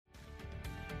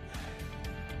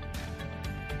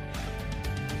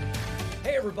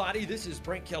Hey everybody, this is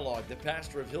Brent Kellogg, the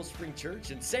pastor of Hill Spring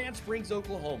Church in Sand Springs,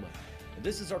 Oklahoma. And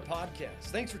this is our podcast.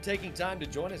 Thanks for taking time to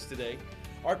join us today.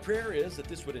 Our prayer is that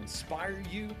this would inspire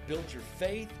you, build your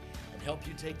faith, and help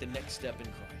you take the next step in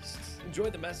Christ. Enjoy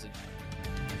the message.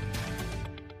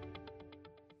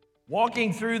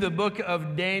 Walking through the book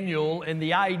of Daniel, and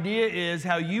the idea is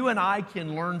how you and I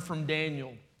can learn from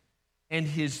Daniel and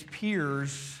his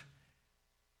peers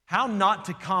how not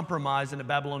to compromise in the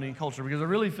Babylonian culture, because I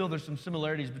really feel there's some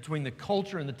similarities between the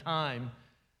culture and the time,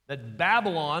 that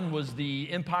Babylon was the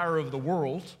empire of the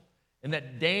world, and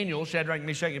that Daniel, Shadrach,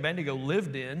 Meshach, and Abednego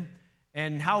lived in,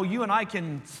 and how you and I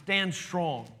can stand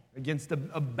strong against a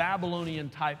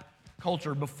Babylonian-type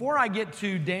culture. Before I get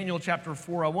to Daniel chapter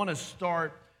 4, I want to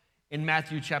start in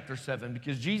Matthew chapter 7,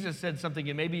 because Jesus said something,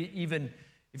 and maybe even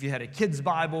if you had a kid's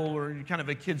Bible or kind of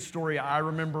a kid's story, I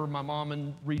remember my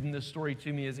mom reading this story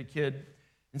to me as a kid.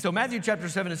 And so Matthew chapter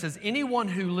 7, it says, anyone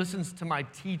who listens to my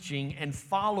teaching and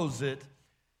follows it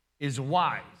is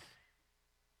wise,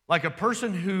 like a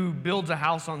person who builds a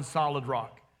house on solid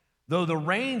rock. Though the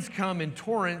rains come in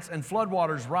torrents and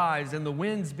floodwaters rise and the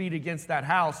winds beat against that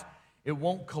house, it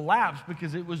won't collapse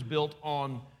because it was built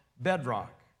on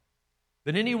bedrock.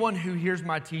 But anyone who hears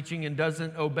my teaching and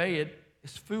doesn't obey it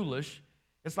is foolish.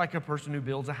 It's like a person who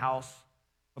builds a house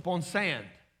upon sand.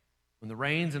 When the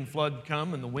rains and flood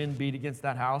come and the wind beat against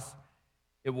that house,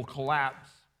 it will collapse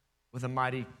with a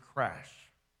mighty crash.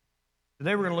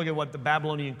 Today we're going to look at what the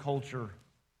Babylonian culture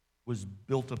was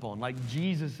built upon. Like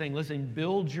Jesus saying, listen,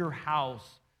 build your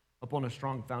house upon a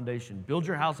strong foundation. Build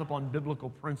your house upon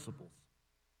biblical principles.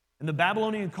 And the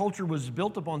Babylonian culture was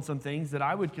built upon some things that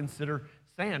I would consider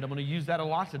sand. I'm going to use that a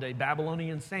lot today.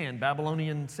 Babylonian sand.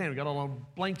 Babylonian sand. We've got a lot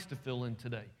of blanks to fill in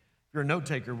today. If you're a note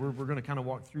taker, we're going to kind of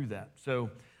walk through that.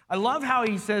 So I love how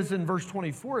he says in verse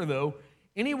 24, though,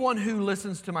 anyone who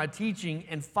listens to my teaching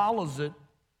and follows it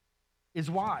is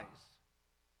wise.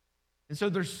 And so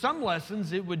there's some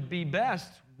lessons it would be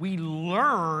best we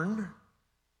learn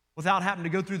without having to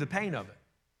go through the pain of it.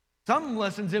 Some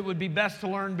lessons it would be best to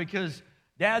learn because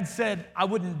Dad said, I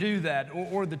wouldn't do that,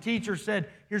 or the teacher said,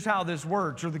 here's how this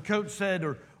works, or the coach said,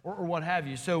 or what have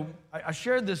you. So I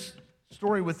shared this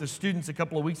story with the students a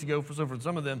couple of weeks ago, so for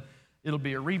some of them, it'll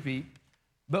be a repeat.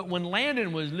 But when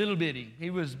Landon was little bitty,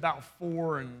 he was about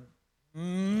 4, and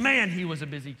man, he was a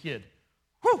busy kid.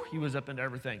 Whew, he was up into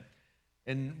everything.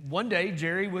 And one day,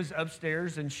 Jerry was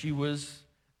upstairs, and she was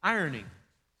ironing.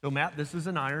 So Matt, this is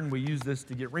an iron. We use this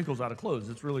to get wrinkles out of clothes.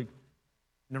 It's really,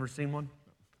 never seen one?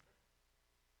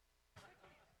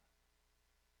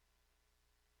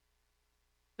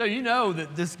 So you know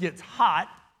that this gets hot,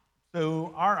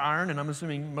 so our iron, and I'm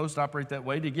assuming most operate that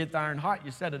way, to get the iron hot, you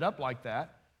set it up like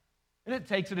that, and it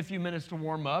takes it a few minutes to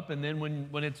warm up, and then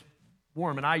when it's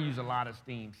warm, and I use a lot of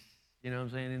steam, you know what I'm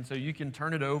saying, and so you can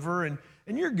turn it over, and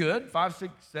you're good, 5,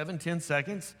 6, 7, 10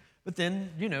 seconds, but then,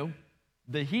 you know,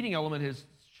 the heating element has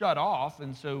shut off,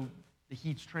 and so the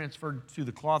heat's transferred to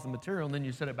the cloth and material, and then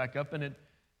you set it back up, and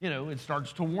it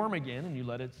starts to warm again, and you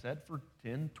let it set for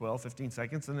 10, 12, 15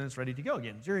 seconds, and then it's ready to go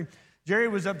again. Jerry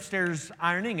was upstairs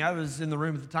ironing. I was in the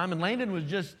room at the time, and Landon was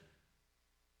just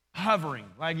hovering.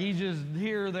 Like, he's just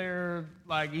here, there,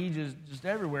 like, he just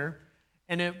everywhere.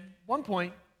 And at one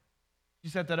point, she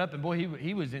set that up, and boy,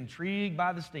 he was intrigued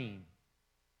by the steam.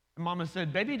 And Mama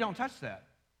said, baby, don't touch that.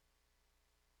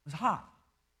 It's hot.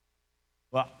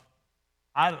 Well,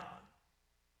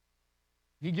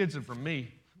 he gets it from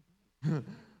me.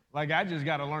 Like, I just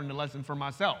got to learn the lesson for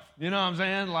myself. You know what I'm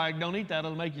saying? Like, don't eat that,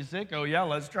 it'll make you sick. Oh, yeah,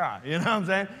 let's try. You know what I'm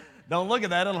saying? Don't look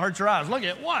at that, it'll hurt your eyes. Look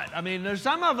at what? I mean, there's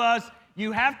some of us,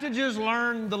 you have to just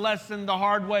learn the lesson the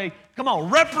hard way. Come on,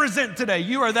 represent today.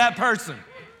 You are that person.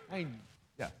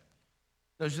 Yeah.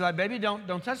 So she's like, baby, don't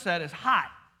touch that. It's hot.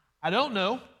 I don't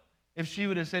know if she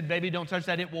would have said, baby, don't touch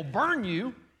that. It will burn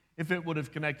you, if it would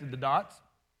have connected the dots.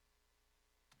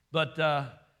 But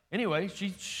anyway,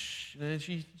 she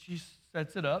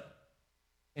sets it up,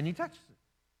 and he touches it.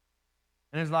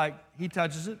 And it's like, he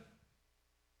touches it.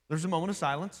 There's a moment of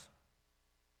silence.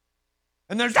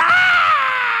 And there's, ah!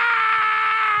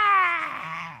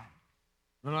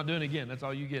 I'm not doing it again. That's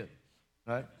all you get,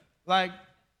 right? Like,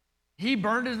 he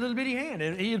burned his little bitty hand,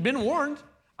 and he had been warned.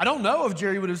 I don't know if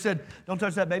Jerry would have said, don't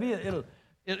touch that, baby.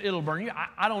 It'll burn you.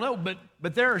 I don't know,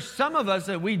 but there are some of us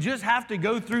that we just have to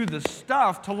go through the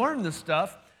stuff to learn the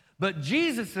stuff. But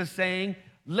Jesus is saying,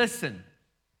 listen,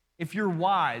 if you're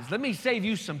wise, let me save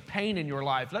you some pain in your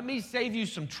life. Let me save you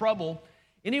some trouble.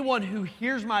 Anyone who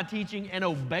hears my teaching and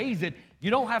obeys it, you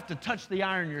don't have to touch the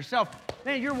iron yourself.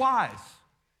 Man, you're wise.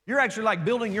 You're actually like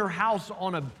building your house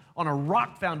on a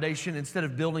rock foundation instead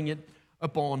of building it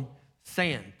upon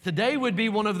sand. Today would be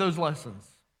one of those lessons.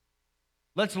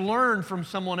 Let's learn from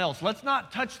someone else. Let's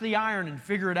not touch the iron and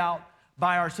figure it out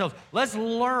by ourselves. Let's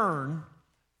learn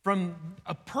from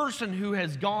a person who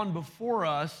has gone before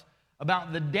us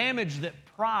about the damage that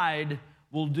pride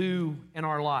will do in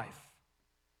our life.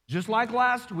 Just like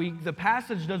last week, the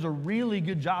passage does a really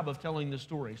good job of telling the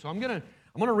story. So I'm gonna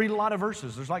read a lot of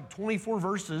verses. There's like 24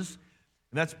 verses,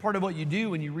 and that's part of what you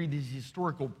do when you read these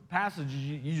historical passages.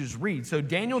 You just read. So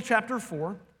Daniel chapter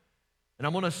 4, and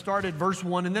I'm going to start at verse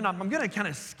 1, and then I'm going to kind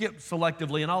of skip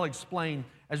selectively, and I'll explain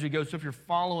as we go. So if you're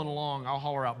following along, I'll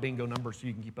holler out bingo numbers so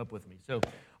you can keep up with me. So,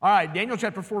 all right, Daniel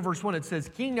chapter 4, verse 1, it says,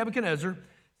 King Nebuchadnezzar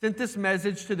sent this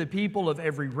message to the people of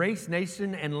every race,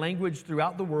 nation, and language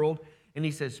throughout the world, and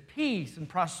he says, peace and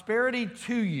prosperity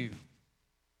to you.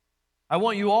 I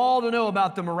want you all to know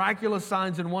about the miraculous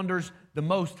signs and wonders the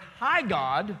Most High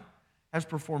God has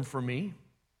performed for me.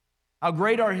 How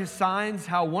great are his signs,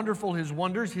 how wonderful his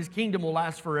wonders. His kingdom will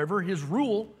last forever, his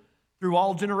rule through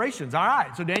all generations. All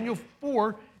right, so Daniel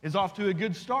 4 is off to a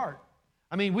good start.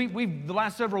 I mean, we've the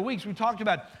last several weeks, we talked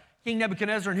about King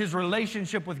Nebuchadnezzar and his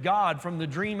relationship with God from the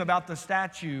dream about the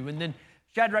statue, and then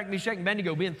Shadrach, Meshach, and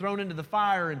Abednego being thrown into the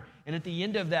fire, and at the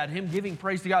end of that, him giving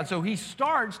praise to God. So he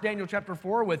starts Daniel chapter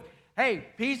 4 with, hey,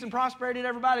 peace and prosperity to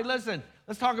everybody. Listen,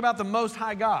 let's talk about the Most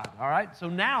High God, all right? So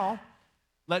now,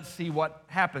 let's see what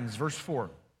happens. Verse 4.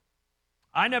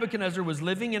 I, Nebuchadnezzar, was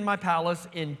living in my palace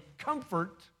in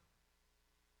comfort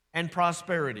and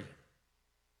prosperity.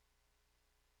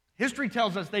 History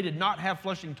tells us they did not have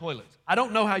flushing toilets. I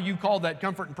don't know how you call that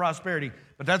comfort and prosperity,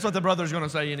 but that's what the brother's going to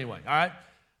say anyway, all right?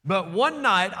 But one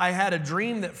night I had a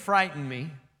dream that frightened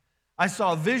me. I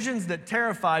saw visions that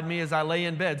terrified me as I lay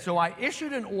in bed. So I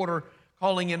issued an order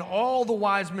calling in all the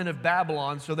wise men of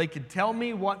Babylon so they could tell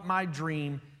me what my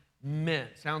dream meant.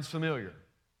 Sounds familiar.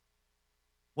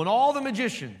 When all the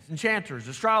magicians, enchanters,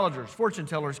 astrologers, fortune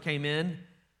tellers came in,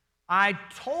 I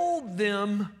told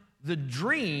them the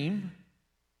dream,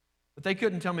 but they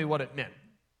couldn't tell me what it meant.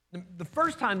 The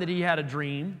first time that he had a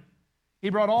dream, he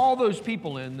brought all those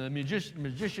people in, the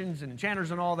magicians and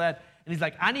enchanters and all that, and he's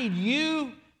like, I need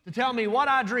you to tell me what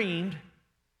I dreamed,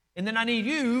 and then I need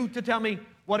you to tell me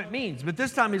what it means. But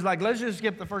this time he's like, let's just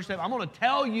skip the first step. I'm going to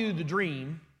tell you the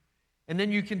dream, and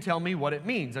then you can tell me what it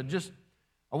means. I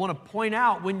want to point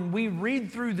out, when we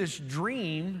read through this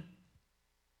dream,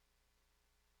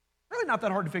 really not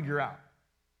that hard to figure out.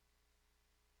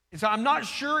 And so I'm not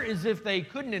sure as if they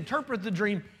couldn't interpret the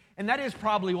dream, and that is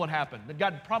probably what happened. That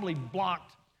God probably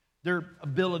blocked their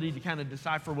ability to kind of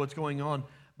decipher what's going on.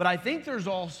 But I think there's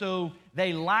also,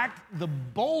 they lacked the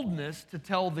boldness to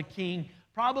tell the king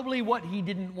probably what he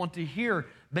didn't want to hear.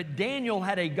 But Daniel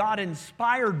had a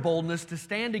God-inspired boldness to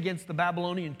stand against the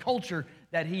Babylonian culture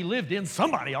that he lived in.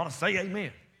 Somebody ought to say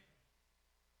amen.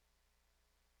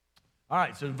 All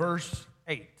right, so verse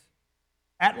 8.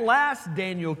 At last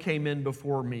Daniel came in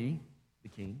before me, the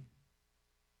king,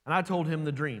 and I told him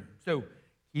the dream. So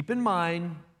keep in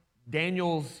mind,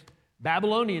 Daniel's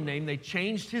Babylonian name, they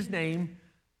changed his name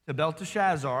to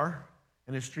Belteshazzar,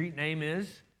 and his street name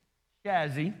is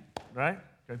Shazi, right?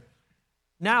 Okay.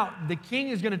 Now, the king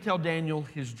is going to tell Daniel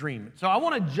his dream. So I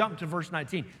want to jump to verse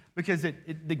 19, because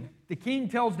the king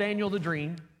tells Daniel the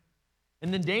dream,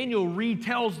 and then Daniel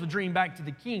retells the dream back to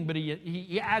the king, but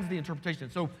he adds the interpretation.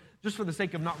 So just for the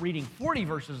sake of not reading 40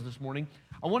 verses this morning,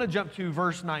 I want to jump to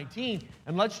verse 19,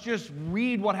 and let's just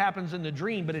read what happens in the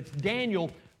dream, but it's Daniel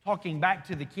talking back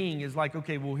to the king, is like,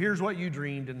 okay, well, here's what you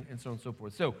dreamed, and so on and so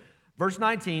forth. So, verse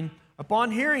 19, upon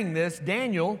hearing this,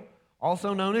 Daniel,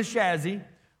 also known as Shazi,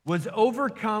 was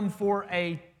overcome for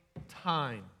a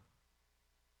time.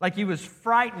 Like he was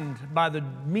frightened by the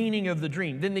meaning of the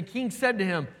dream. Then the king said to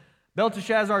him,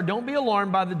 Belteshazzar, don't be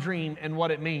alarmed by the dream and what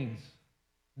it means.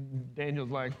 Daniel's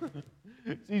like,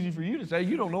 it's easy for you to say,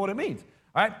 you don't know what it means.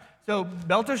 All right, so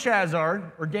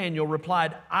Belteshazzar, or Daniel,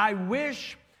 replied, I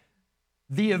wish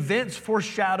the events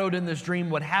foreshadowed in this dream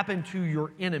would happen to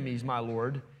your enemies, my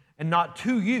lord, and not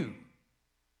to you.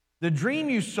 The dream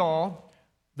you saw,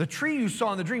 the tree you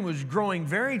saw in the dream was growing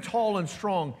very tall and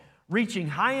strong, reaching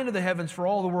high into the heavens for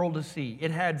all the world to see.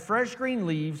 It had fresh green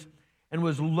leaves and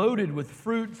was loaded with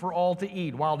fruit for all to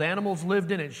eat. Wild animals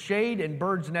lived in its shade and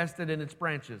birds nested in its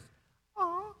branches.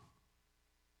 Aww.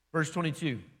 Verse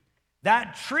 22,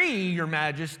 that tree, your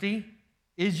majesty,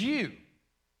 is you.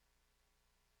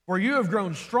 For you have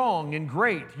grown strong and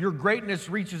great. Your greatness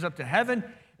reaches up to heaven,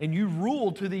 and you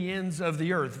rule to the ends of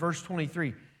the earth. Verse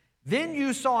 23, then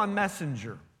you saw a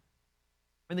messenger.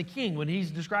 And the king, when he's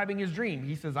describing his dream,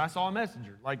 he says, I saw a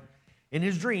messenger. Like in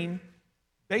his dream,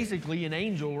 basically an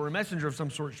angel or a messenger of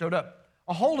some sort showed up.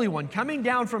 A holy one coming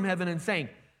down from heaven and saying,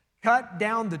 cut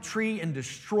down the tree and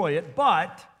destroy it,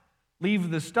 but leave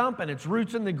the stump and its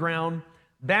roots in the ground,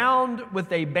 bound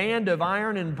with a band of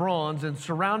iron and bronze and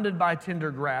surrounded by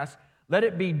tender grass. Let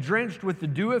it be drenched with the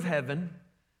dew of heaven.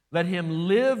 Let him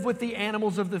live with the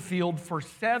animals of the field for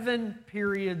 7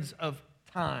 periods of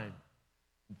time.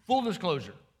 Full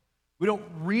disclosure, we don't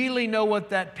really know what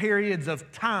that periods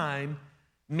of time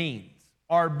means.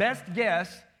 Our best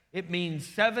guess, it means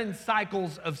 7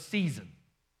 cycles of season.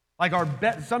 Like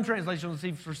some translations will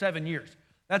see for 7 years.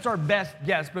 That's our best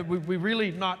guess, but we're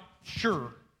really not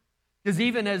sure. Because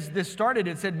even as this started,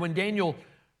 it said when Daniel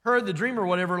heard the dream or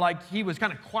whatever, like he was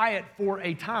kind of quiet for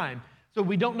a time. So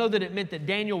we don't know that it meant that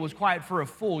Daniel was quiet for a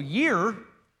full year,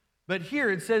 but here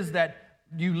it says that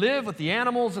you live with the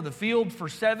animals of the field for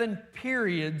 7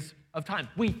 periods of time.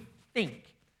 We think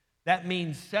that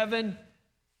means 7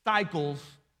 cycles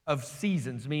of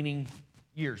seasons, meaning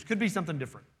years. Could be something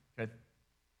different, okay?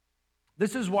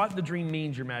 This is what the dream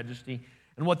means, Your Majesty,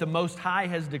 and what the Most High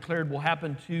has declared will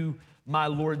happen to my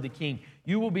Lord the King.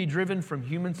 You will be driven from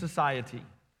human society,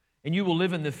 and you will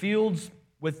live in the fields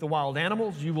with the wild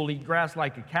animals. You will eat grass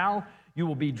like a cow. You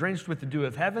will be drenched with the dew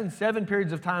of heaven. 7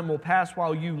 periods of time will pass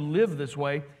while you live this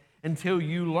way until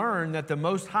you learn that the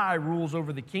Most High rules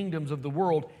over the kingdoms of the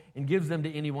world and gives them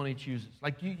to anyone he chooses.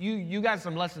 Like you got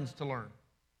some lessons to learn.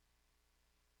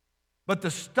 But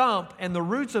the stump and the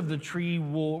roots of the tree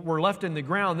were left in the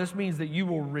ground. This means that you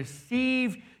will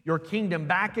receive your kingdom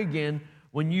back again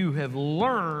when you have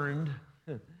learned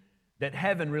that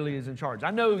heaven really is in charge. I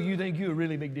know you think you're a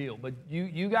really big deal, but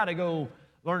you got to go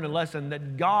learn a lesson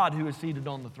that God, who is seated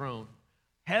on the throne,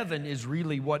 heaven is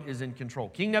really what is in control.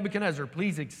 King Nebuchadnezzar,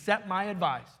 please accept my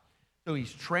advice. So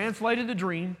he's translated the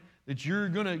dream that you're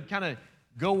going to kind of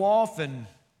go off and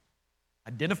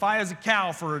identify as a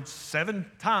cow for 7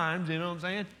 times, you know what I'm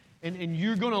saying? And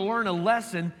you're going to learn a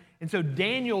lesson. And so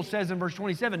Daniel says in verse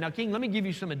 27, now, King, let me give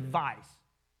you some advice.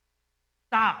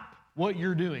 Stop what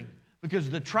you're doing.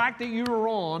 Because the track that you are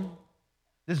on,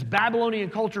 this Babylonian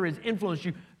culture has influenced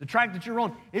you. The track that you're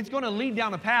on, it's going to lead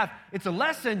down a path. It's a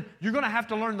lesson you're going to have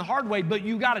to learn the hard way, but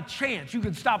you got a chance. You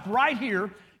could stop right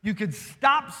here. You could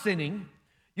stop sinning.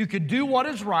 You could do what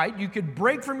is right. You could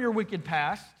break from your wicked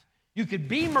past. You could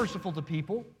be merciful to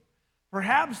people.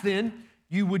 Perhaps then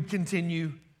you would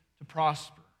continue to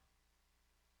prosper.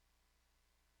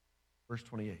 Verse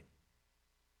 28.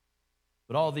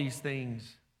 But all these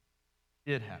things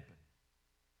did happen.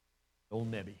 Old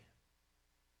Nebi.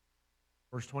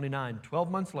 Verse 29,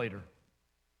 12 months later,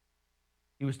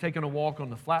 he was taking a walk on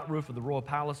the flat roof of the royal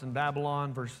palace in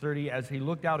Babylon. Verse 30, as he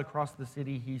looked out across the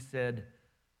city, he said,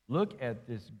 look at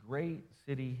this great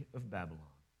city of Babylon.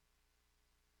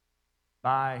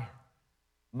 By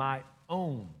my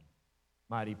own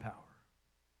mighty power,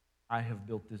 I have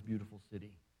built this beautiful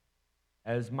city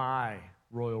as my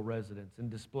royal residence and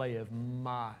display of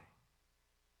my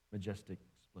majestic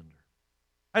splendor.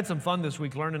 I had some fun this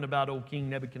week learning about old King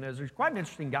Nebuchadnezzar. He's quite an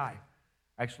interesting guy,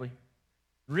 actually.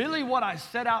 Really what I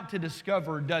set out to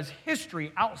discover, does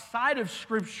history outside of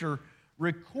Scripture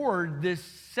record this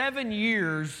 7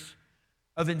 years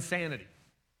of insanity?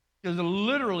 Because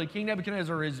literally, King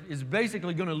Nebuchadnezzar is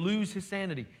basically going to lose his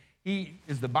sanity. He,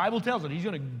 as the Bible tells it, he's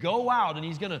going to go out and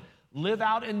he's going to live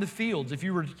out in the fields. If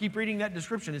you were to keep reading that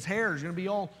description, his hair is going to be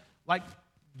all like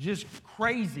just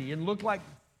crazy and look like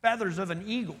feathers of an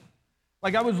eagle.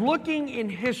 Like I was looking in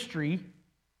history,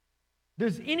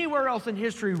 does anywhere else in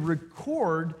history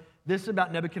record this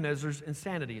about Nebuchadnezzar's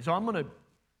insanity? So I'm going to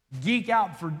geek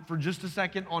out for just a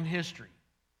second on history.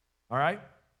 All right?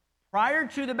 Prior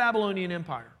to the Babylonian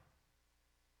Empire,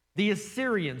 the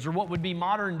Assyrians, or what would be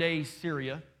modern-day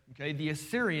Syria, okay, the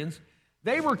Assyrians,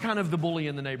 they were kind of the bully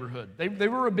in the neighborhood. They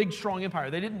were a big, strong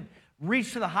empire. They didn't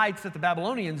reach to the heights that the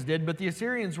Babylonians did, but the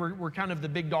Assyrians were kind of the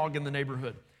big dog in the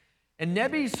neighborhood. And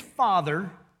Nebi's father,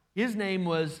 his name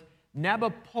was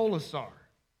Nabopolassar.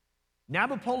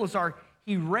 Nabopolassar,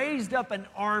 he raised up an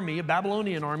army, a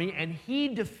Babylonian army, and he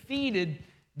defeated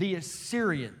the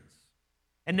Assyrians.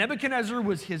 And Nebuchadnezzar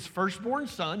was his firstborn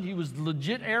son. He was the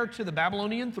legit heir to the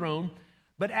Babylonian throne.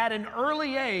 But at an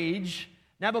early age,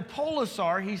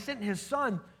 Nabopolassar, he sent his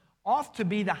son off to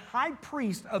be the high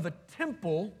priest of a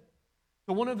temple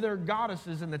to one of their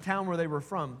goddesses in the town where they were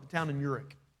from, the town in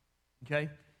Uruk. Okay?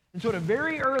 And so at a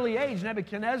very early age,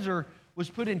 Nebuchadnezzar was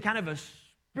put in kind of a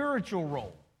spiritual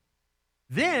role.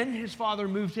 Then his father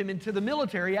moved him into the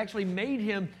military, actually made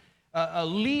him a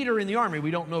leader in the army.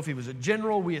 We don't know if he was a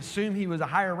general. We assume he was a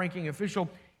higher ranking official.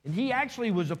 And he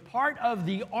actually was a part of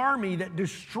the army that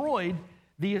destroyed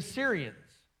the Assyrians.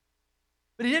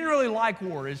 But he didn't really like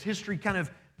war, as history kind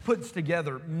of puts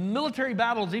together. Military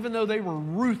battles, even though they were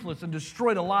ruthless and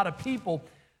destroyed a lot of people,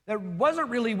 that wasn't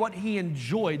really what he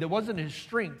enjoyed. That wasn't his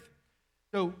strength.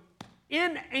 So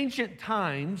in ancient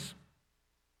times,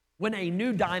 when a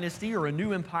new dynasty or a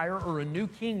new empire or a new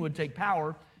king would take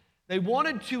power, they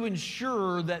wanted to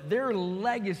ensure that their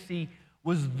legacy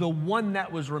was the one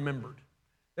that was remembered.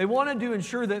 They wanted to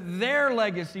ensure that their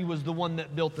legacy was the one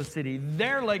that built the city.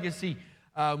 Their legacy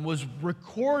was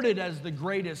recorded as the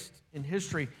greatest in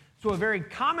history. So a very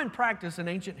common practice in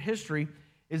ancient history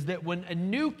is that when a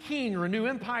new king or a new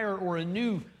empire or a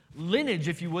new lineage,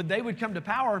 if you would, they would come to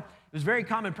power, it was very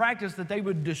common practice that they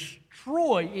would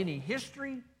destroy any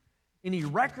history, any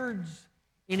records,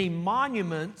 any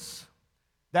monuments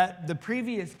that the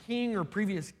previous king or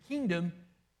previous kingdom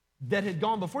that had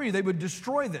gone before you, they would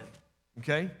destroy them,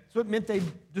 okay? So it meant they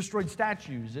destroyed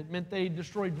statues. It meant they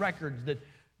destroyed records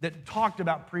that talked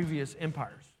about previous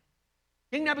empires.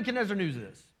 King Nebuchadnezzar knew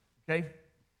this, okay?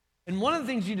 And one of the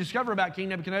things you discover about King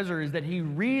Nebuchadnezzar is that he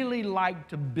really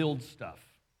liked to build stuff.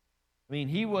 I mean,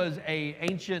 he was an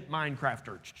ancient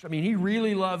Minecrafter. I mean, he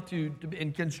really loved to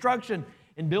and construction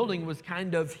and building was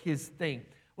kind of his thing.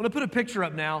 I want to put a picture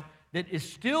up now that is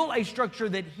still a structure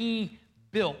that he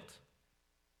built.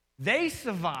 They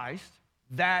surmised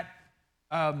that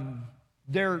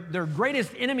their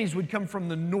greatest enemies would come from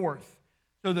the north.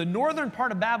 So the northern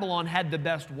part of Babylon had the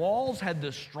best walls, had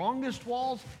the strongest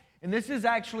walls, and this is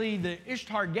actually the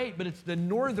Ishtar Gate, but it's the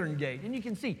northern gate. And you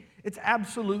can see it's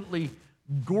absolutely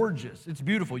gorgeous. It's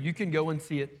beautiful. You can go and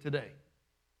see it today.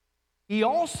 He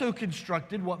also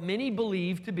constructed what many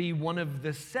believe to be one of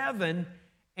the 7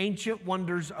 ancient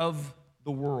wonders of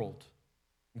the world.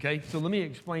 Okay, so let me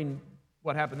explain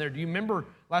what happened there. Do you remember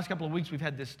last couple of weeks we've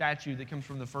had this statue that comes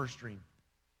from the first dream?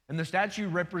 And the statue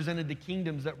represented the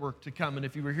kingdoms that were to come. And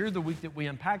if you were here the week that we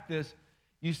unpacked this,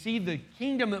 you see the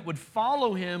kingdom that would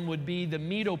follow him would be the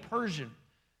Medo-Persian.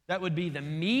 That would be the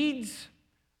Medes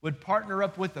would partner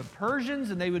up with the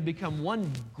Persians, and they would become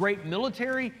one great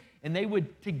military, and they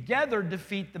would together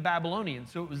defeat the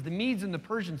Babylonians. So it was the Medes and the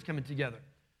Persians coming together.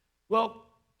 Well,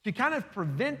 to kind of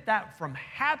prevent that from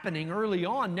happening early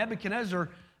on, Nebuchadnezzar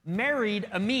married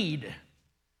a Mede.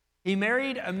 He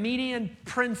married a Median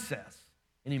princess,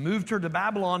 and he moved her to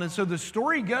Babylon. And so the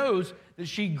story goes that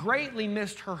she greatly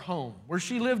missed her home. Where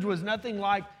she lived was nothing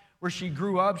like where she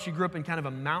grew up. She grew up in kind of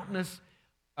a mountainous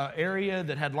area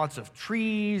that had lots of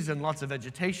trees and lots of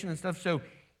vegetation and stuff. So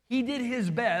he did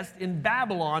his best in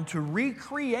Babylon to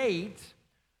recreate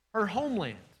her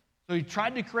homeland. So he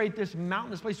tried to create this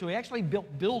mountainous place. So he actually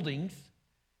built buildings.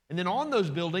 And then on those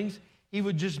buildings, he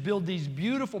would just build these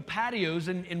beautiful patios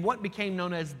in what became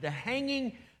known as the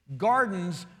Hanging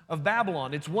Gardens of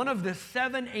Babylon. It's one of the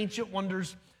 7 ancient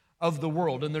wonders of the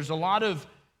world. And there's a lot of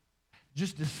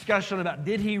just discussion about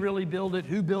did he really build it?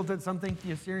 Who built it? Some think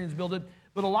the Assyrians built it.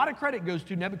 But a lot of credit goes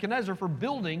to Nebuchadnezzar for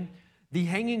building the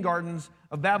Hanging Gardens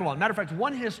of Babylon. Matter of fact,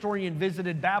 one historian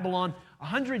visited Babylon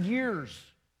 100 years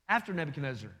after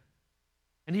Nebuchadnezzar.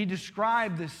 And he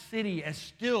described the city as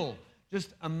still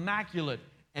just immaculate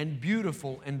and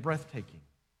beautiful and breathtaking.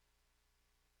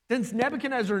 Since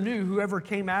Nebuchadnezzar knew whoever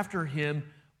came after him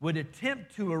would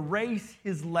attempt to erase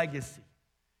his legacy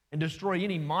and destroy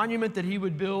any monument that he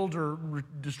would build or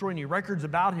destroy any records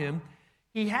about him,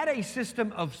 he had a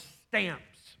system of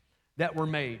stamps that were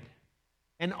made.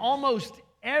 And almost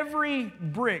every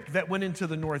brick that went into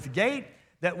the north gate,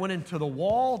 that went into the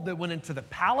wall, that went into the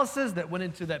palaces, that went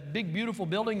into that big, beautiful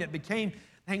building that became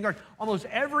the Hanging Garden, almost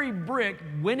every brick,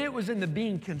 when it was in the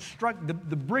being constructed,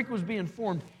 the brick was being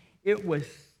formed, it was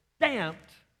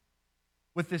stamped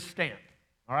with this stamp.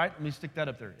 All right, let me stick that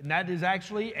up there. And that is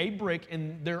actually a brick,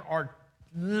 and there are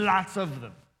lots of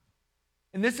them.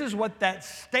 And this is what that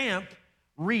stamp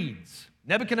reads.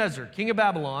 Nebuchadnezzar, king of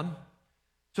Babylon,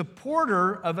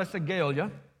 supporter of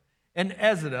Esagila and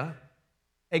Ezra,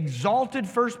 exalted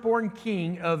firstborn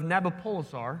king of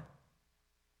Nabopolassar,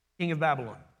 king of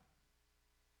Babylon.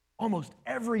 Almost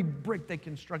every brick they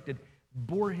constructed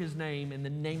bore his name and the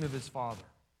name of his father.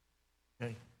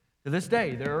 Okay? To this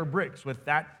day, there are bricks with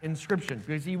that inscription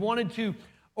because he wanted to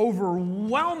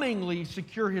overwhelmingly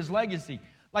secure his legacy.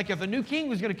 Like if a new king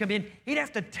was going to come in, he'd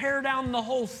have to tear down the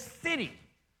whole city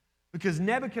because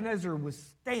Nebuchadnezzar was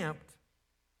stamped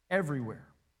everywhere.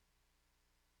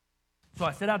 So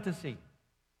I set out to see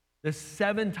the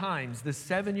 7 times, the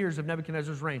 7 years of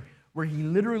Nebuchadnezzar's reign, where he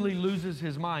literally loses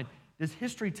his mind. Does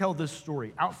history tell this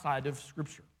story outside of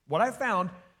Scripture? What I found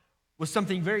was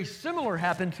something very similar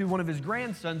happened to one of his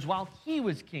grandsons while he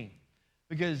was king.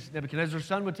 Because Nebuchadnezzar's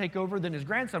son would take over, then his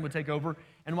grandson would take over,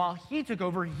 and while he took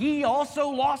over, he also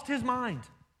lost his mind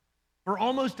for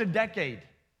almost a decade.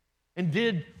 and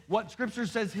did what Scripture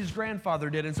says his grandfather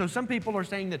did. And so some people are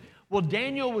saying that, well,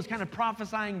 Daniel was kind of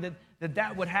prophesying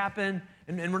that would happen,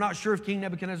 and we're not sure if King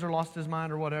Nebuchadnezzar lost his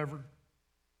mind or whatever.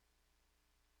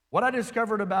 What I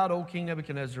discovered about old King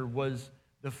Nebuchadnezzar was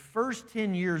the first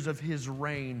 10 years of his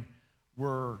reign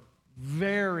were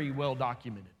very well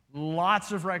documented.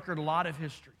 Lots of record, a lot of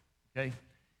history, okay?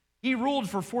 He ruled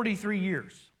for 43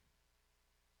 years.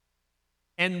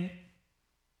 And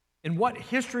what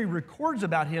history records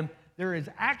about him, there is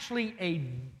actually a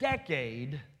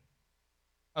decade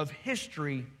of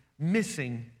history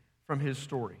missing from his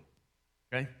story,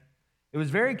 okay? It was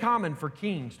very common for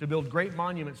kings to build great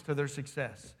monuments to their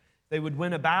success. They would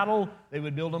win a battle, they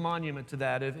would build a monument to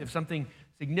that. If something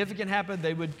significant happened,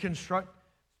 they would construct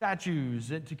statues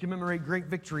to commemorate great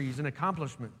victories and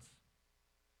accomplishments.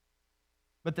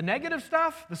 But the negative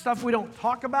stuff, the stuff we don't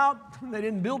talk about, they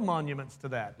didn't build monuments to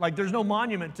that. Like there's no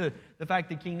monument to the fact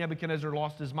that King Nebuchadnezzar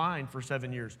lost his mind for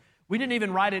 7 years. We didn't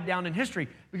even write it down in history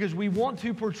because we want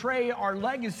to portray our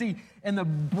legacy in the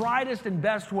brightest and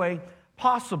best way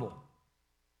possible.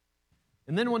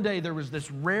 And then one day there was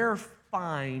this rare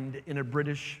find in a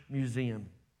British museum,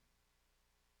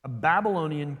 a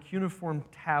Babylonian cuneiform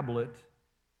tablet.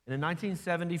 And in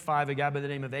 1975, a guy by the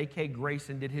name of A.K.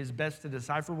 Grayson did his best to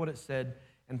decipher what it said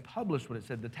and publish what it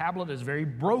said. The tablet is very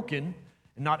broken,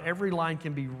 and not every line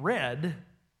can be read,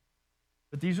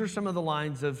 but these are some of the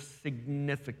lines of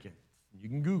significance. You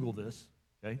can Google this,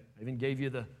 okay? I even gave you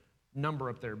the number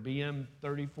up there, BM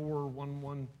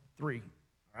 34113,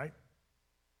 all right?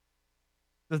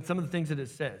 That's some of the things that it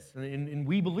says. And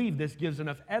we believe this gives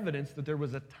enough evidence that there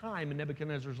was a time in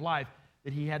Nebuchadnezzar's life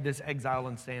that he had this exile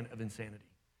of insanity.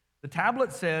 The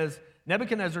tablet says,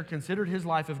 Nebuchadnezzar considered his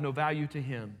life of no value to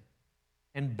him,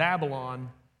 and Babylon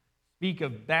speak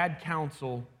of bad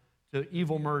counsel to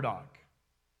evil Marduk.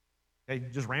 Okay,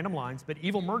 just random lines, but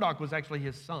evil Marduk was actually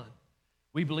his son.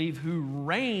 We believe who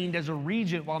reigned as a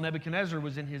regent while Nebuchadnezzar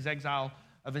was in his exile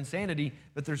of insanity,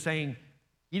 but they're saying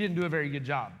he didn't do a very good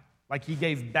job. Like he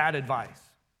gave bad advice.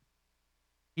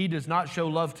 He does not show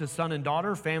love to son and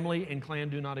daughter, family and clan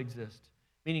do not exist.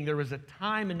 Meaning there was a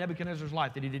time in Nebuchadnezzar's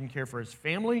life that he didn't care for his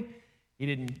family, he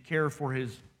didn't care for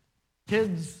his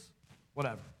kids,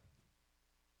 whatever.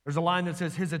 There's a line that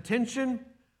says his attention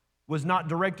was not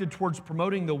directed towards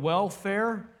promoting the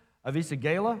welfare of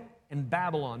Isagala and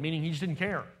Babylon, meaning he just didn't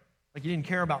care. Like he didn't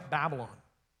care about Babylon.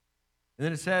 And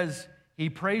then it says he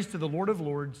praised to the Lord of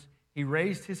Lords, he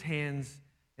raised his hands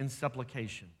in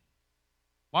supplication.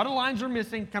 A lot of lines are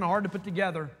missing, kind of hard to put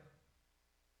together,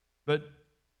 but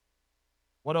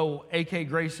what old A.K.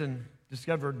 Grayson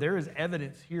discovered, there is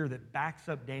evidence here that backs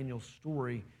up Daniel's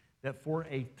story that for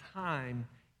a time,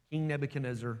 King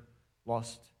Nebuchadnezzar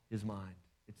lost his mind.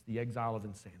 It's the exile of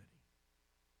insanity.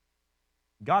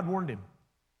 God warned him.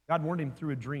 God warned him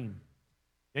through a dream.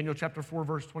 Daniel chapter 4,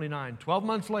 verse 29. 12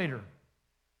 months later,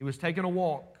 he was taking a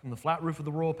walk on the flat roof of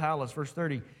the royal palace. Verse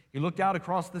 30, he looked out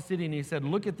across the city and he said,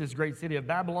 look at this great city of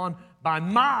Babylon. By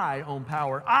my own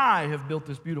power, I have built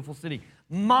this beautiful city.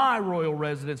 My royal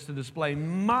residence to display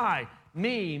I.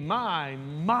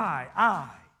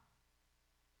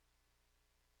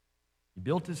 He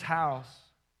built his house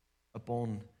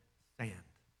upon sand.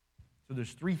 So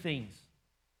there's three things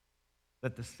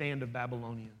that the sand of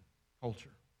Babylonian culture.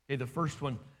 Okay, the first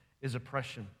one is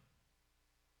oppression.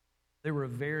 They were a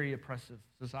very oppressive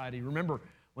society. Remember,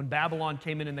 when Babylon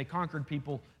came in and they conquered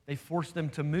people, they forced them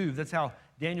to move. That's how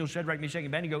Daniel, Shadrach, Meshach, and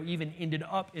Abednego even ended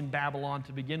up in Babylon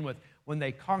to begin with. When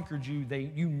they conquered you,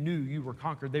 you knew you were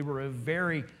conquered. They were a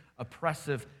very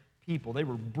oppressive people. They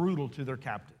were brutal to their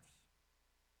captives.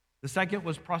 The second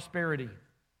was prosperity.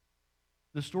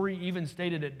 The story even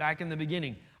stated it back in the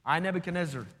beginning. I,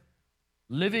 Nebuchadnezzar,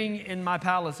 living in my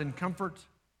palace in comfort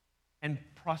and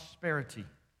prosperity.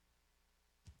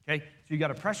 Okay, so you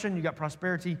got oppression, you got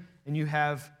prosperity, and you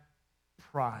have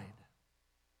pride.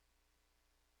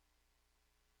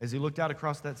 As he looked out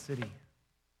across that city,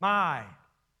 my.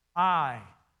 I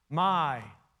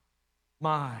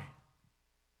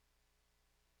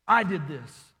did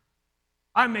this.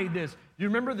 I made this. Do you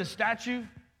remember the statue?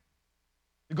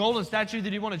 The golden statue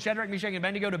that he wanted Shadrach, Meshach, and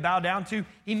Abednego to bow down to?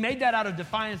 He made that out of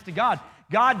defiance to God.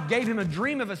 God gave him a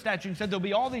dream of a statue and said there'll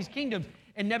be all these kingdoms.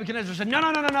 And Nebuchadnezzar said,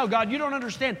 no, God, you don't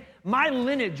understand. My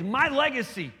lineage, my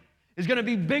legacy is going to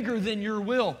be bigger than your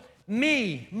will.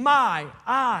 Me,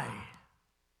 I.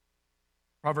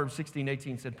 Proverbs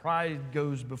 16:18 said, pride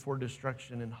goes before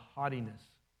destruction and haughtiness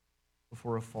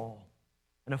before a fall.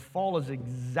 And a fall is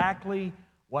exactly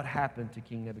what happened to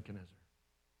King Nebuchadnezzar.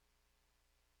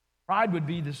 Pride would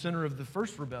be the center of the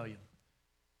first rebellion,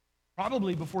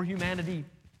 probably before humanity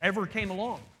ever came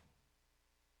along.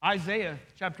 Isaiah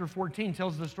chapter 14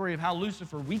 tells the story of how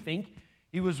Lucifer, we think,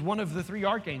 he was one of the three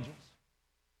archangels.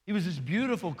 He was this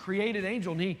beautiful, created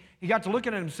angel, and he got to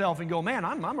looking at himself and go, man,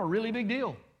 I'm a really big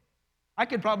deal. I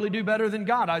could probably do better than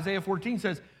God. Isaiah 14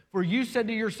 says, for you said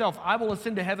to yourself, I will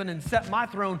ascend to heaven and set my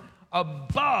throne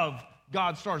above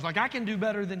God's stars. Like I can do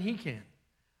better than he can.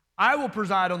 I will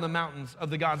preside on the mountains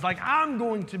of the gods. Like I'm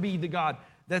going to be the God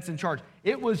that's in charge.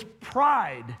 It was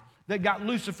pride that got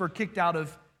Lucifer kicked out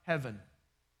of heaven.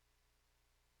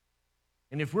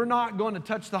 And if we're not going to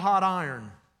touch the hot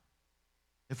iron,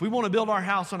 if we want to build our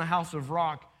house on a house of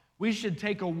rock, we should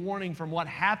take a warning from what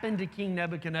happened to King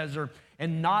Nebuchadnezzar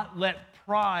and not let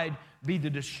pride be the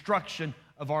destruction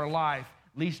of our life,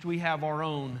 lest we have our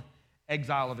own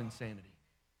exile of insanity.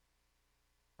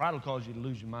 Pride will cause you to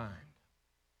lose your mind.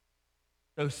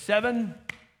 So 7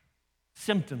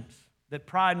 symptoms that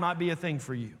pride might be a thing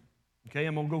for you. Okay,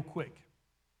 I'm going to go quick.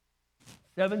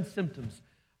 7 symptoms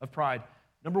of pride.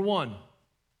 Number 1,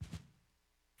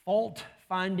 fault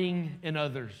finding in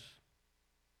others.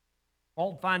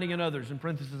 Fault finding in others. In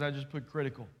parentheses, I just put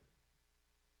critical.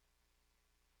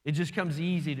 It just comes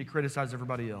easy to criticize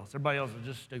everybody else. Everybody else is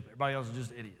just stupid. Everybody else is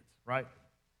just idiots, right?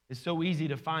 It's so easy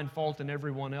to find fault in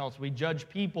everyone else. We judge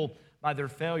people by their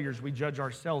failures. We judge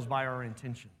ourselves by our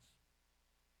intentions.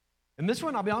 And this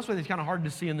one, I'll be honest with you, it's kind of hard to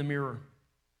see in the mirror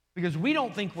because we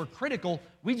don't think we're critical.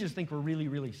 We just think we're really,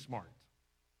 really smart.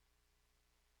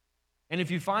 And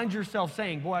if you find yourself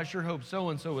saying, boy, I sure hope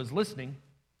so-and-so is listening,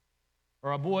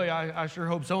 or boy, I sure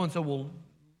hope so-and-so will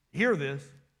hear this,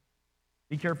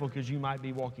 be careful because you might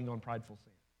be walking on prideful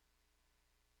sand.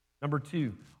 Number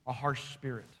 2, a harsh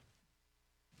spirit.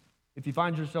 If you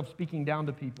find yourself speaking down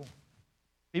to people,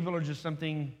 people are just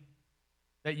something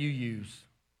that you use.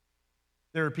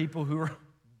 There are people who are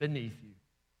beneath you.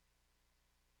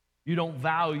 You don't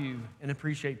value and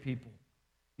appreciate people.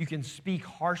 You can speak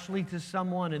harshly to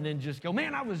someone and then just go,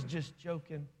 man, I was just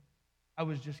joking. I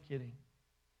was just kidding.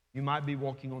 You might be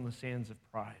walking on the sands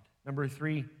of pride. Number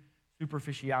 3,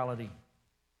 superficiality.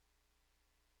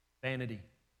 Vanity.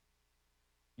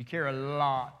 You care a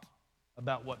lot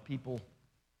about what people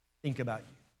think about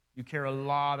you. You care a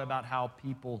lot about how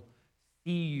people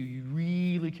see you. You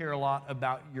really care a lot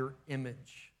about your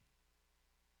image.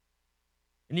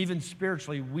 And even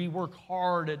spiritually, we work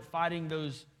hard at fighting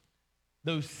those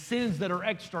sins that are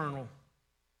external,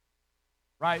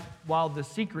 right? While the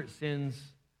secret sins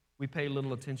we pay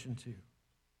little attention to,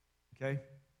 okay?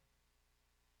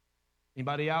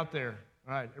 Anybody out there?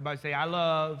 All right, everybody say, I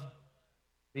love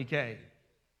BK.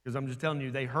 Because I'm just telling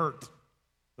you, they hurt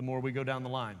the more we go down the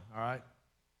line, all right?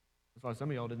 That's why some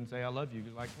of y'all didn't say I love you.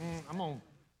 You're like, I'm on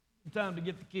time to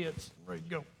get the kids. Ready to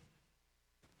go.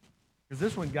 Because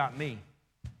this one got me.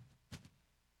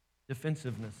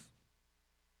 Defensiveness.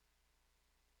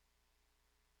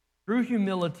 True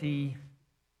humility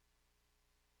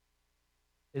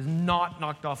is not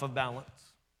knocked off of balance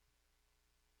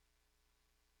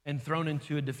and thrown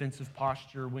into a defensive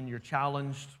posture when you're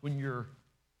challenged, when you're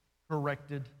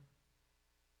corrected,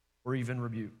 or even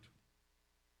rebuked.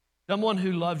 Someone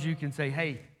who loves you can say,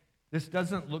 hey, this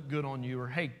doesn't look good on you, or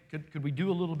hey, could we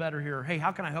do a little better here, or hey,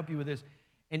 how can I help you with this?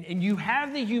 And you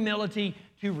have the humility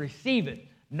to receive it,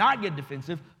 not get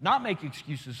defensive, not make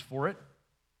excuses for it,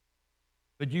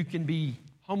 but you can be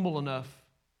humble enough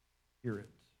to hear it.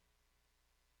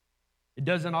 It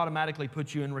doesn't automatically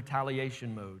put you in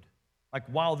retaliation mode. Like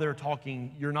while they're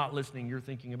talking, you're not listening, you're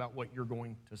thinking about what you're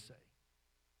going to say.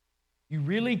 You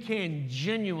really can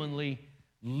genuinely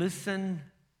listen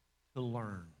to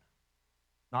learn,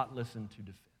 not listen to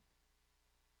defend.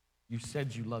 You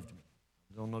said you loved me.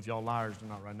 I don't know if y'all liars or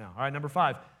not right now. All right, number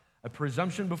 5, a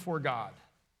presumption before God.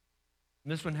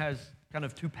 And this one has kind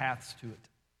of 2 paths to it,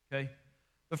 okay?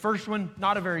 The first one,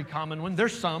 not a very common one.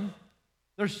 There's some,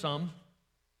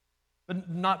 but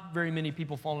not very many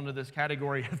people fall into this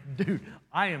category of, dude,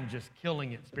 I am just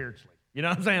killing it spiritually. You know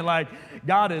what I'm saying? Like,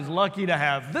 God is lucky to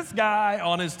have this guy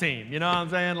on his team. You know what I'm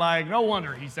saying? Like, no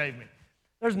wonder he saved me.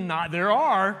 There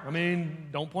are. I mean,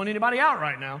 don't point anybody out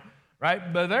right now,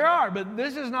 right? But there are. But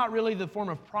this is not really the form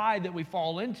of pride that we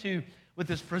fall into with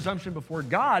this presumption before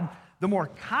God. The more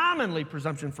commonly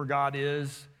presumption for God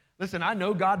is, listen, I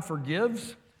know God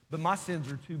forgives, but my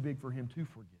sins are too big for him to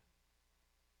forgive.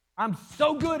 I'm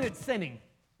so good at sinning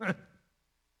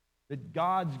that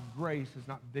God's grace is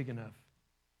not big enough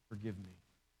to forgive me.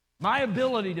 My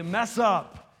ability to mess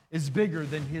up is bigger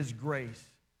than his grace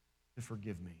to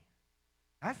forgive me.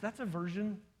 That's a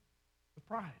version of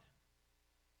pride.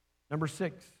 Number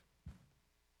 6.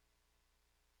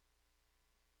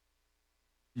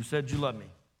 You said you love me.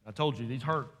 I told you, these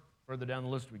hurt. Further down the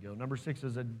list we go. Number 6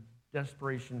 is a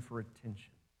desperation for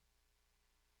attention.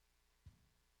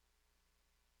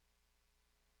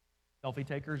 Selfie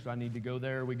takers, do I need to go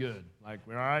there? Are we good? Like,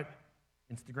 we're all right?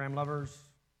 Instagram lovers?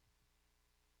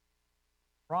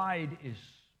 Pride is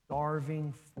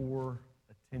starving for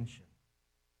attention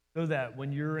so that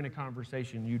when you're in a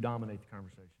conversation, you dominate the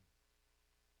conversation.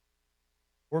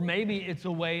 Or maybe it's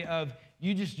a way of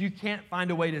you can't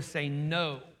find a way to say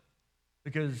no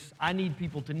because I need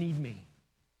people to need me.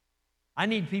 I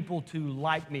need people to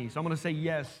like me, so I'm going to say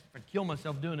yes. If I kill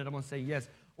myself doing it, I'm going to say yes.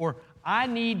 Or I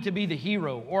need to be the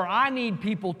hero, or I need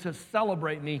people to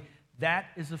celebrate me. That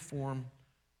is a form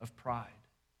of pride.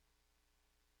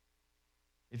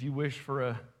 If you wish for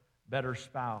a better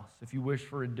spouse, if you wish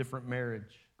for a different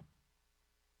marriage,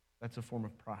 that's a form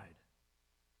of pride.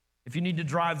 If you need to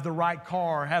drive the right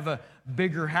car, have a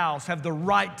bigger house, have the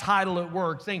right title at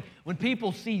work, saying, when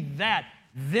people see that,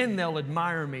 then they'll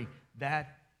admire me.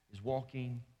 That is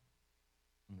walking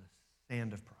on the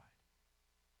sand of pride.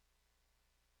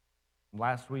 And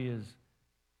lastly is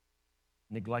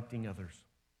neglecting others.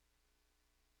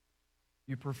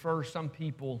 You prefer some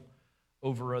people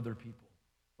over other people.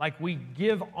 Like we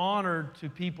give honor to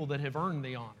people that have earned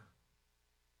the honor.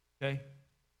 Okay?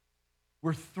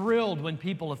 We're thrilled when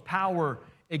people of power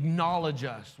acknowledge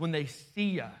us, when they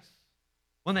see us,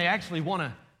 when they actually want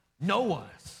to know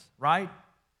us, right?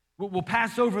 We'll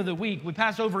pass over the weak. We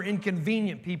pass over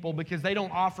inconvenient people because they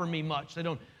don't offer me much.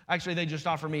 They just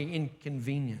offer me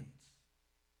inconvenience.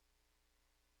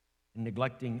 And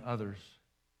neglecting others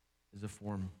is a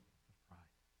form of pride.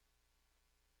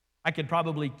 I could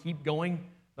probably keep going,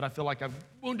 but I feel like I've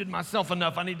wounded myself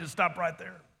enough. I need to stop right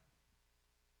there.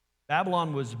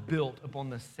 Babylon was built upon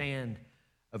the sand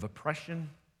of oppression,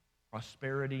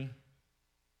 prosperity,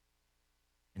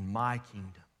 and my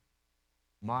kingdom,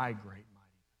 my great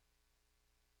mighty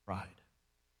pride.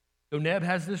 So Neb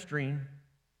has this dream,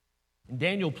 and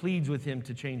Daniel pleads with him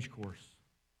to change course.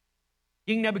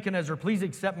 King Nebuchadnezzar, please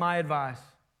accept my advice.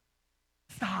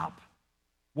 Stop.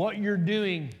 What you're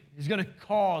doing is going to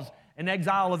cause an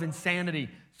exile of insanity.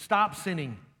 Stop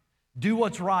sinning. Do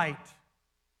what's right.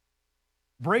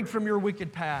 Break from your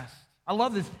wicked past. I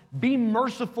love this. Be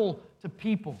merciful to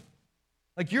people.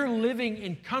 Like you're living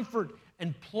in comfort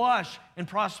and plush and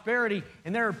prosperity,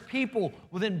 and there are people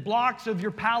within blocks of your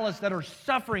palace that are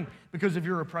suffering because of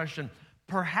your oppression.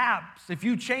 Perhaps if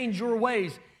you change your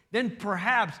ways, then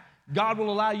perhaps God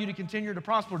will allow you to continue to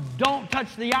prosper. Don't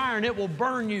touch the iron, it will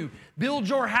burn you. Build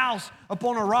your house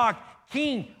upon a rock.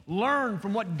 King, learn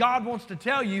from what God wants to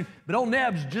tell you, but old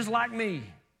Neb's just like me.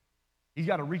 He's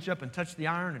got to reach up and touch the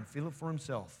iron and feel it for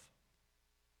himself.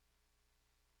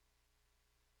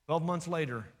 12 months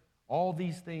later, all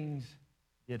these things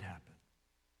did happen.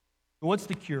 What's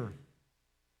the cure?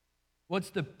 What's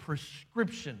the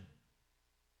prescription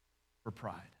for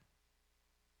pride?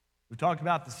 We talked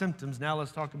about the symptoms. Now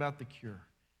let's talk about the cure.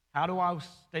 How do I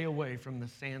stay away from the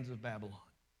sands of Babylon?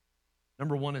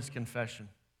 Number one is confession.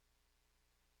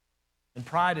 And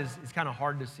pride is kind of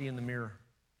hard to see in the mirror.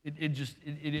 It just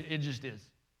is.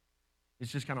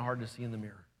 It's just kind of hard to see in the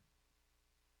mirror.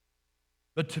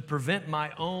 But to prevent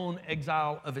my own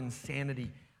exile of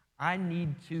insanity, I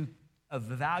need to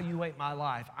evaluate my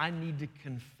life. I need to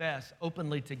confess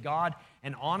openly to God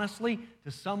and honestly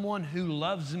to someone who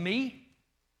loves me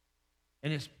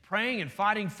and is praying and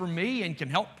fighting for me and can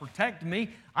help protect me.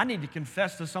 I need to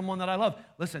confess to someone that I love.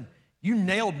 Listen, you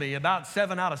nailed me about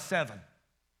 7 out of 7.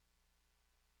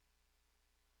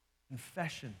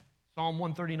 Confession. Psalm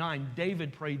 139,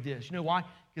 David prayed this. You know why?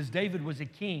 Because David was a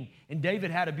king, and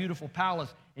David had a beautiful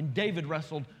palace, and David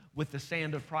wrestled with the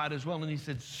sand of pride as well. And he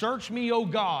said, search me, O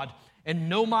God, and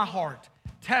know my heart.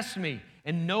 Test me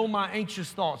and know my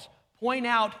anxious thoughts. Point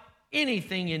out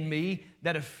anything in me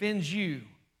that offends you,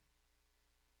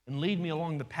 and lead me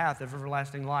along the path of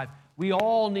everlasting life. We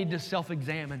all need to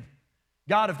self-examine.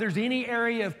 God, if there's any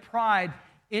area of pride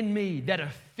in me that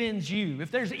offends you, if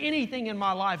there's anything in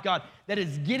my life, God, that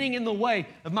is getting in the way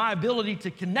of my ability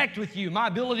to connect with you, my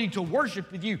ability to worship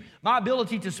with you, my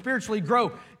ability to spiritually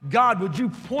grow, God, would you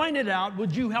point it out?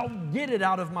 Would you help get it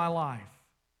out of my life?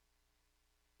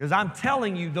 Because I'm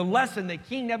telling you, the lesson that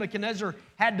King Nebuchadnezzar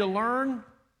had to learn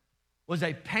was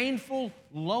a painful,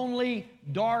 lonely,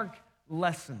 dark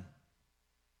lesson.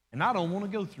 And I don't want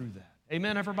to go through that.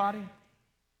 Amen, everybody?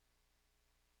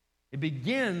 It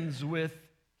begins with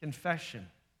confession.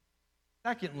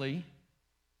 Secondly,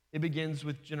 it begins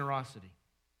with generosity.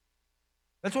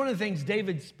 That's one of the things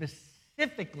David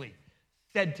specifically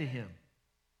said to him.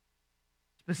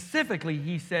 Specifically,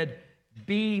 he said,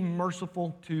 be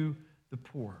merciful to the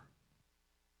poor.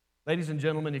 Ladies and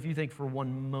gentlemen, if you think for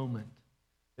one moment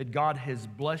that God has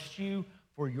blessed you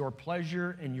for your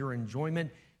pleasure and your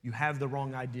enjoyment, you have the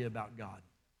wrong idea about God.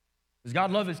 Does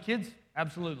God love his kids?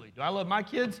 Absolutely. Do I love my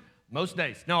kids? Most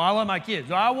days. No, I love my kids.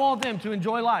 Do I want them to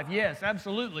enjoy life? Yes,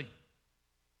 absolutely.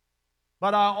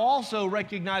 But I also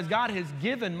recognize God has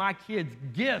given my kids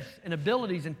gifts and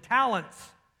abilities and talents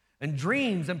and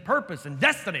dreams and purpose and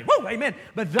destiny. Woo, amen.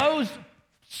 But those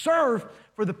serve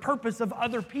for the purpose of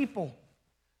other people.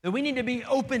 That we need to be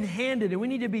open-handed and we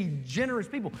need to be generous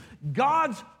people.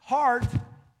 God's heart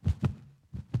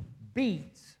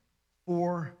beats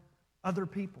for other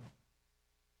people.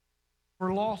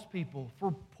 For lost people,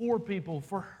 for poor people,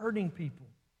 for hurting people.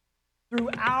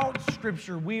 Throughout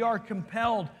Scripture, we are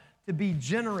compelled to be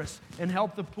generous and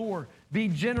help the poor. Be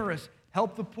generous,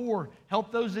 help the poor,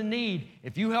 help those in need.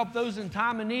 If you help those in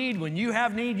time of need, when you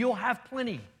have need, you'll have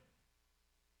plenty.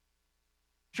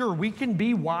 Sure, we can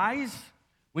be wise.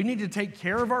 We need to take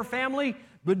care of our family,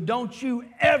 but don't you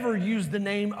ever use the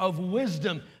name of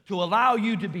wisdom to allow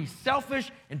you to be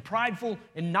selfish and prideful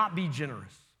and not be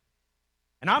generous.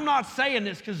 And I'm not saying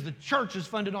this because the church is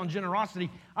funded on generosity.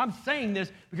 I'm saying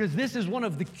this because this is one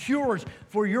of the cures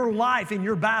for your life in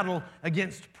your battle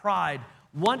against pride.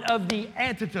 One of the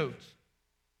antidotes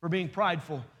for being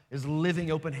prideful is living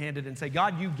open-handed and say,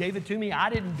 God, you gave it to me. I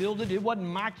didn't build it. It wasn't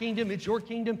my kingdom. It's your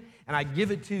kingdom, and I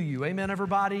give it to you. Amen,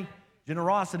 everybody?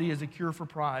 Generosity is a cure for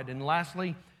pride. And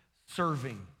lastly,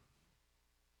 serving.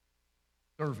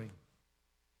 Serving.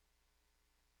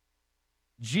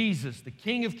 Jesus, the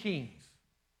King of Kings,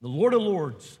 the Lord of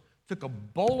Lords, took a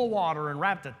bowl of water and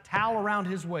wrapped a towel around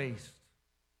his waist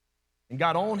and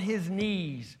got on his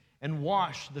knees and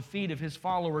washed the feet of his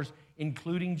followers,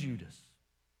 including Judas.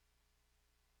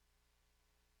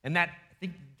 And that,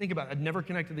 think about it, I'd never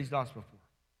connected these dots before.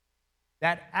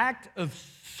 That act of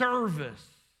service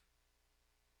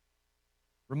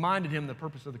reminded him the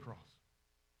purpose of the cross.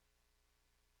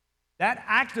 That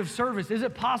act of service, is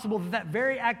it possible that that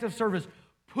very act of service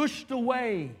pushed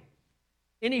away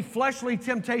any fleshly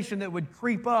temptation that would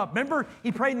creep up? Remember,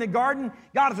 he prayed in the garden,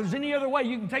 God, if there's any other way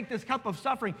you can take this cup of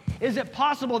suffering, is it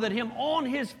possible that him on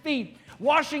his feet,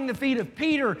 washing the feet of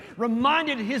Peter,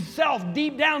 reminded himself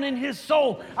deep down in his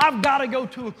soul, I've got to go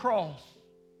to a cross?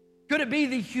 Could it be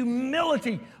the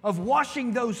humility of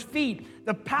washing those feet,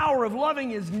 the power of loving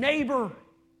his neighbor?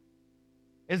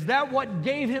 Is that what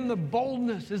gave him the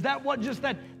boldness? Is that what just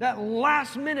that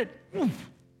last minute,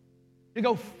 to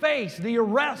go face the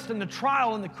arrest and the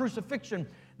trial and the crucifixion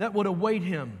that would await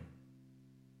him?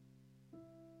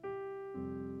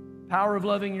 Power of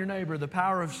loving your neighbor, the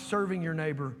power of serving your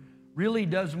neighbor really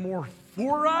does more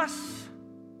for us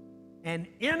and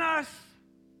in us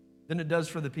than it does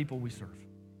for the people we serve.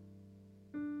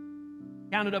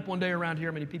 Counted up one day around here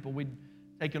how many people we'd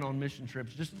taken on mission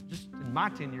trips. Just in my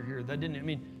tenure here,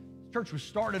 church was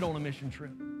started on a mission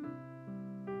trip.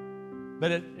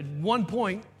 But at one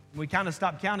point, we kind of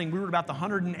stopped counting. We were about the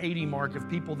 180 mark of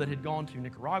people that had gone to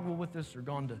Nicaragua with us or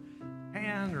gone to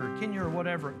Japan or Kenya or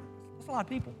whatever. That's a lot of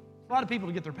people. A lot of people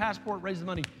to get their passport, raise the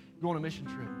money, go on a mission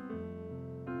trip.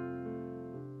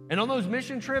 And on those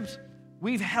mission trips,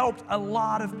 we've helped a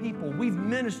lot of people. We've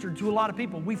ministered to a lot of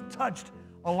people. We've touched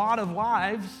a lot of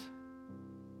lives.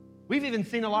 We've even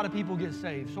seen a lot of people get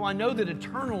saved. So I know that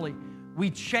eternally we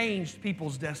changed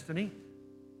people's destiny.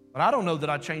 But I don't know that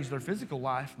I changed their physical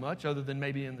life much other than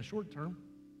maybe in the short term.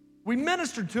 We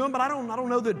ministered to them, but I don't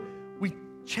know that we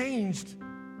changed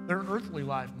their earthly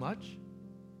life much.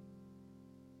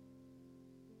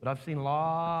 But I've seen a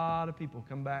lot of people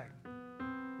come back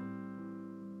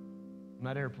from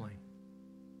that airplane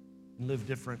and live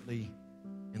differently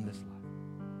in this life.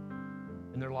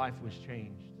 And their life was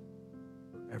changed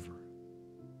forever.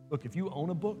 Look, if you own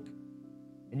a book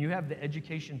and you have the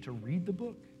education to read the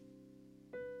book,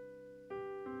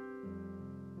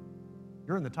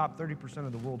 you're in the top 30%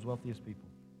 of the world's wealthiest people.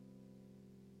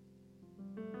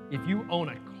 If you own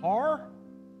a car,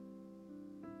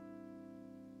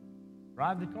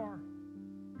 drive the car,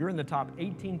 you're in the top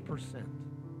 18%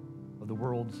 of the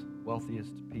world's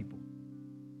wealthiest people.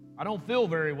 I don't feel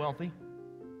very wealthy.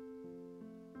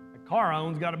 The car I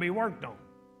own's got to be worked on.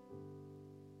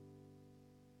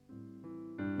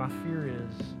 My fear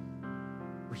is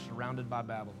we're surrounded by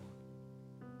Babylon.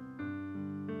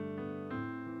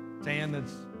 Sand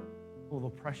that's full of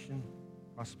oppression,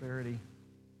 prosperity,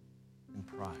 and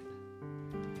pride.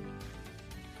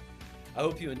 I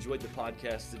hope you enjoyed the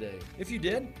podcast today. If you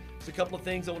did, there's a couple of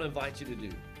things I want to invite you to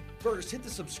do. First, hit the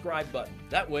subscribe button.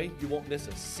 That way, you won't miss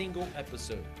a single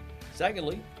episode.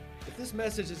 Secondly, if this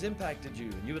message has impacted you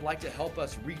and you would like to help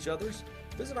us reach others,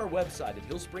 visit our website at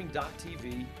hillspring.tv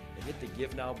and hit the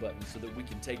Give Now button so that we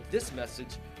can take this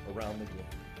message around the globe.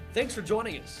 Thanks for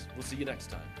joining us. We'll see you next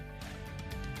time.